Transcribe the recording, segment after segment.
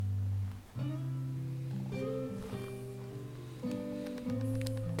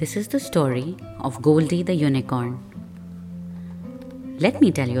This is the story of Goldie the unicorn. Let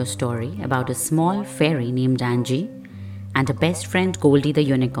me tell you a story about a small fairy named Angie and her best friend Goldie the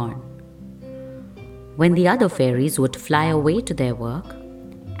unicorn. When the other fairies would fly away to their work,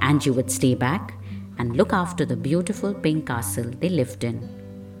 Angie would stay back and look after the beautiful pink castle they lived in.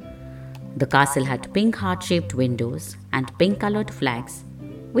 The castle had pink heart-shaped windows and pink-colored flags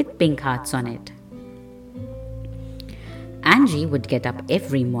with pink hearts on it. Angie would get up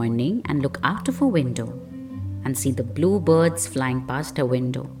every morning and look out of her window and see the blue birds flying past her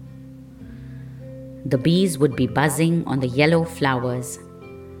window. The bees would be buzzing on the yellow flowers.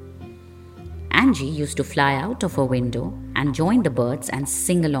 Angie used to fly out of her window and join the birds and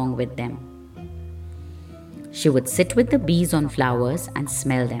sing along with them. She would sit with the bees on flowers and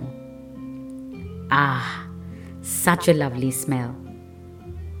smell them. Ah, such a lovely smell.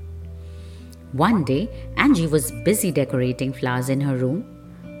 One day, Angie was busy decorating flowers in her room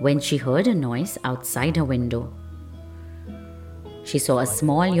when she heard a noise outside her window. She saw a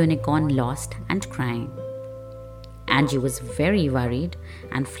small unicorn lost and crying. Angie was very worried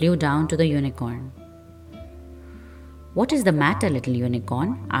and flew down to the unicorn. "What is the matter, little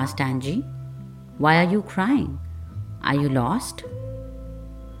unicorn?" asked Angie. "Why are you crying? Are you lost?"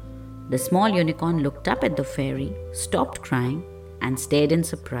 The small unicorn looked up at the fairy, stopped crying, and stared in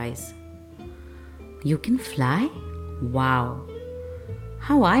surprise. "You can fly? Wow!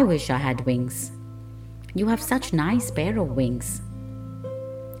 How I wish I had wings. You have such nice pair of wings."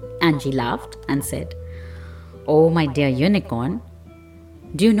 Angie laughed and said, "Oh, my dear unicorn,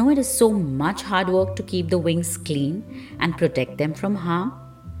 do you know it is so much hard work to keep the wings clean and protect them from harm?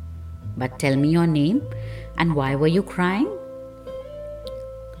 But tell me your name and why were you crying?"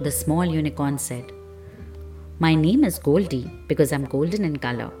 The small unicorn said, "My name is Goldie because I'm golden in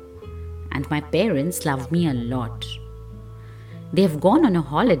color. And my parents love me a lot. They have gone on a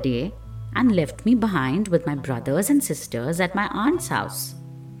holiday and left me behind with my brothers and sisters at my aunt's house.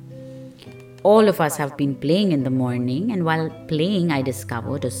 All of us have been playing in the morning, and while playing, I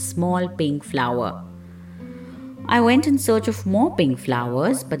discovered a small pink flower. I went in search of more pink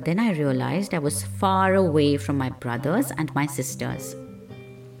flowers, but then I realized I was far away from my brothers and my sisters.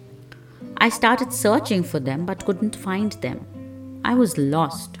 I started searching for them but couldn't find them. I was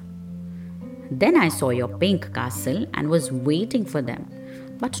lost. Then I saw your pink castle and was waiting for them,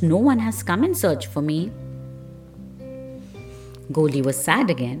 but no one has come in search for me." Goldie was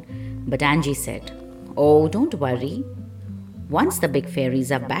sad again, but Angie said, "Oh, don't worry. Once the big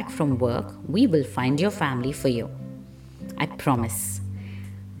fairies are back from work, we will find your family for you. I promise."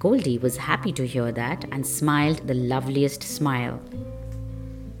 Goldie was happy to hear that and smiled the loveliest smile.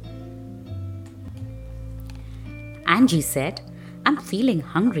 Angie said, "I'm feeling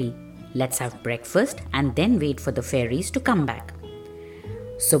hungry. Let's have breakfast and then wait for the fairies to come back."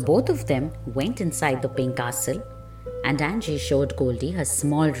 So both of them went inside the pink castle and Angie showed Goldie her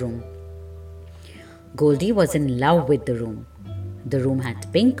small room. Goldie was in love with the room. The room had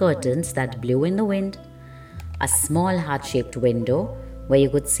pink curtains that blew in the wind, a small heart-shaped window where you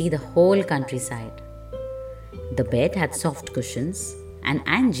could see the whole countryside. The bed had soft cushions, and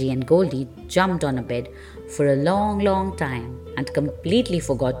Angie and Goldie jumped on a bed for a long time and completely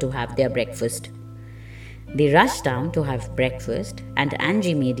forgot to have their breakfast. They rushed down to have breakfast, and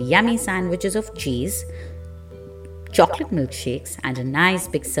Angie made yummy sandwiches of cheese, chocolate milkshakes, and a nice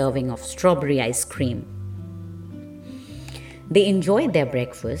big serving of strawberry ice cream. They enjoyed their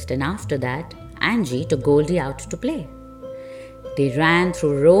breakfast, and after that, Angie took Goldie out to play. They ran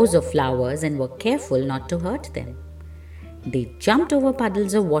through rows of flowers and were careful not to hurt them. They jumped over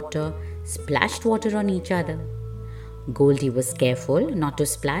puddles of water, splashed water on each other. Goldie was careful not to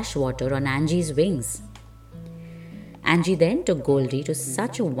splash water on Angie's wings. Angie then took Goldie to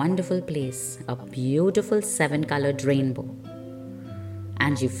such a wonderful place, a beautiful 7-colored rainbow.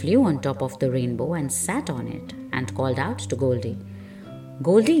 Angie flew on top of the rainbow and sat on it and called out to Goldie,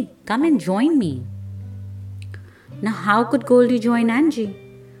 "Goldie, come and join me." Now how could Goldie join Angie?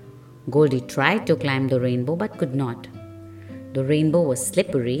 Goldie tried to climb the rainbow but could not. The rainbow was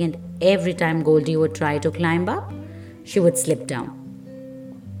slippery, and every time Goldie would try to climb up, she would slip down.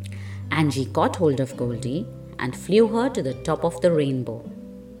 Angie caught hold of Goldie and flew her to the top of the rainbow.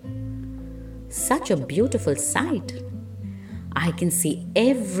 "Such a beautiful sight! I can see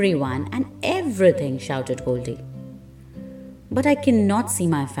everyone and everything," shouted Goldie. "But I cannot see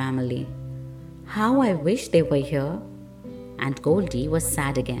my family. How I wish they were here." And Goldie was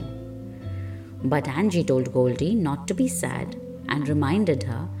sad again. But Angie told Goldie not to be sad and reminded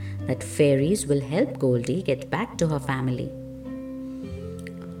her that fairies will help Goldie get back to her family.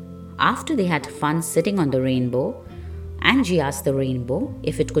 After they had fun sitting on the rainbow, Angie asked the rainbow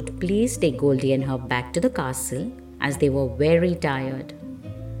if it could please take Goldie and her back to the castle as they were very tired.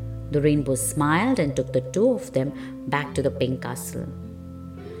 The rainbow smiled and took the two of them back to the pink castle.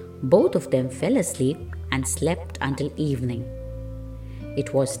 Both of them fell asleep and slept until evening.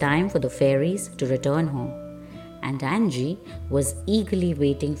 It was time for the fairies to return home, and Angie was eagerly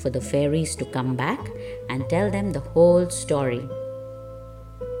waiting for the fairies to come back and tell them the whole story.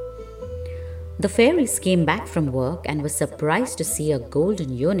 The fairies came back from work and were surprised to see a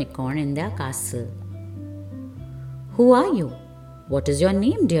golden unicorn in their castle. "Who are you? What is your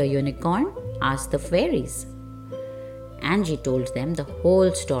name, dear unicorn?" asked the fairies. Angie told them the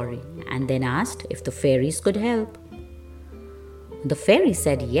whole story and then asked if the fairies could help. The fairies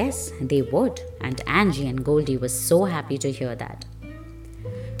said yes, they would, and Angie and Goldie were so happy to hear that.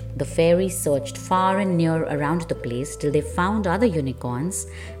 The fairies searched far and near around the place till they found other unicorns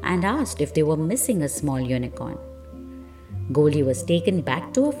and asked if they were missing a small unicorn. Goldie was taken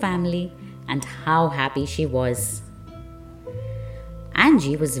back to her family, and how happy she was.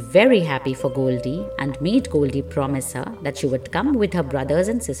 Angie was very happy for Goldie and made Goldie promise her that she would come with her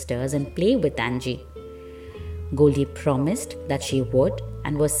brothers and sisters and play with Angie. Goldie promised that she would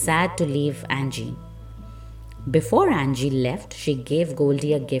and was sad to leave Angie. Before Angie left, she gave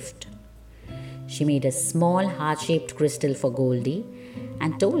Goldie a gift. She made a small heart-shaped crystal for Goldie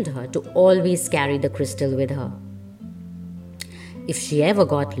and told her to always carry the crystal with her. If she ever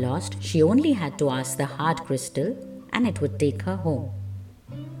got lost, she only had to ask the heart crystal and it would take her home.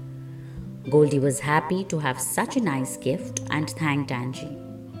 Goldie was happy to have such a nice gift and thanked Angie.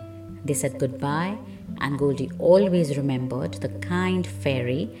 They said goodbye, and Goldie always remembered the kind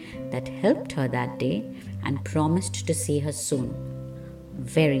fairy that helped her that day and promised to see her soon,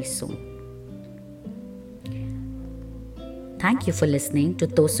 very soon. Thank you for listening to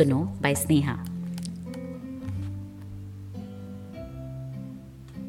Tosuno by Sneha.